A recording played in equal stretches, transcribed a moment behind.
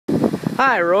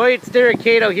Hi Roy, it's Derek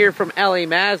Cato here from LA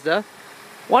Mazda.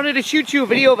 Wanted to shoot you a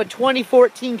video of a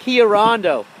 2014 Kia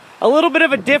Rondo. A little bit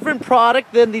of a different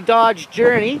product than the Dodge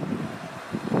Journey.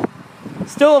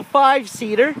 Still a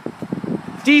 5-seater.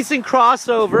 Decent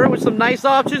crossover with some nice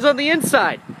options on the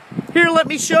inside. Here, let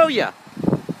me show you.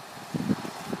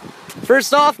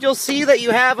 First off, you'll see that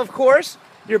you have, of course,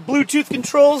 your Bluetooth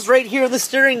controls right here on the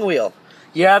steering wheel.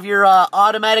 You have your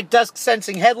automatic dusk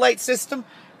sensing headlight system.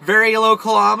 Very low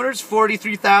kilometers,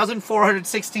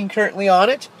 43,416 currently on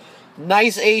it.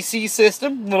 Nice AC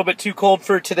system, a little bit too cold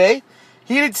for today.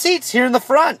 Heated seats here in the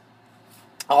front.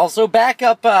 Also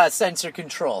backup sensor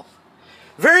control.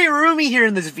 Very roomy here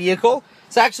in this vehicle.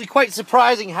 It's actually quite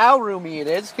surprising how roomy it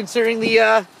is, considering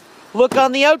the look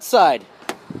on the outside.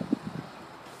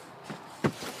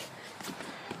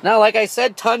 Now, like I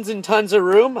said, tons and tons of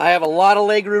room. I have a lot of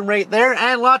leg room right there,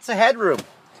 and lots of headroom.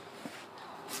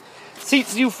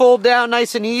 Seats do fold down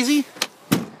nice and easy.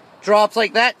 Drops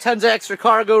like that, tons of extra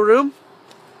cargo room.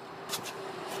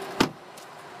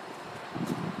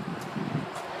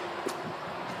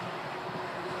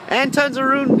 And tons of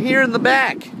room here in the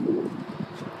back.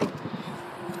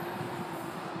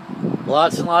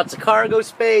 Lots and lots of cargo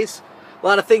space. A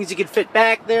lot of things you can fit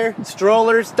back there.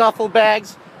 Strollers, duffel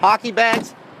bags, hockey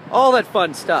bags, all that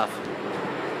fun stuff.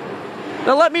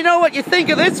 Now let me know what you think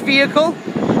of this vehicle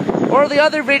or the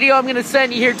other video I'm going to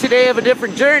send you here today of a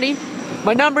different Journey.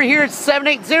 My number here is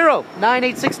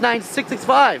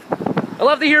 780-986-9665. I'd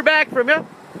love to hear back from you.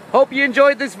 Hope you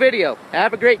enjoyed this video.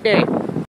 Have a great day.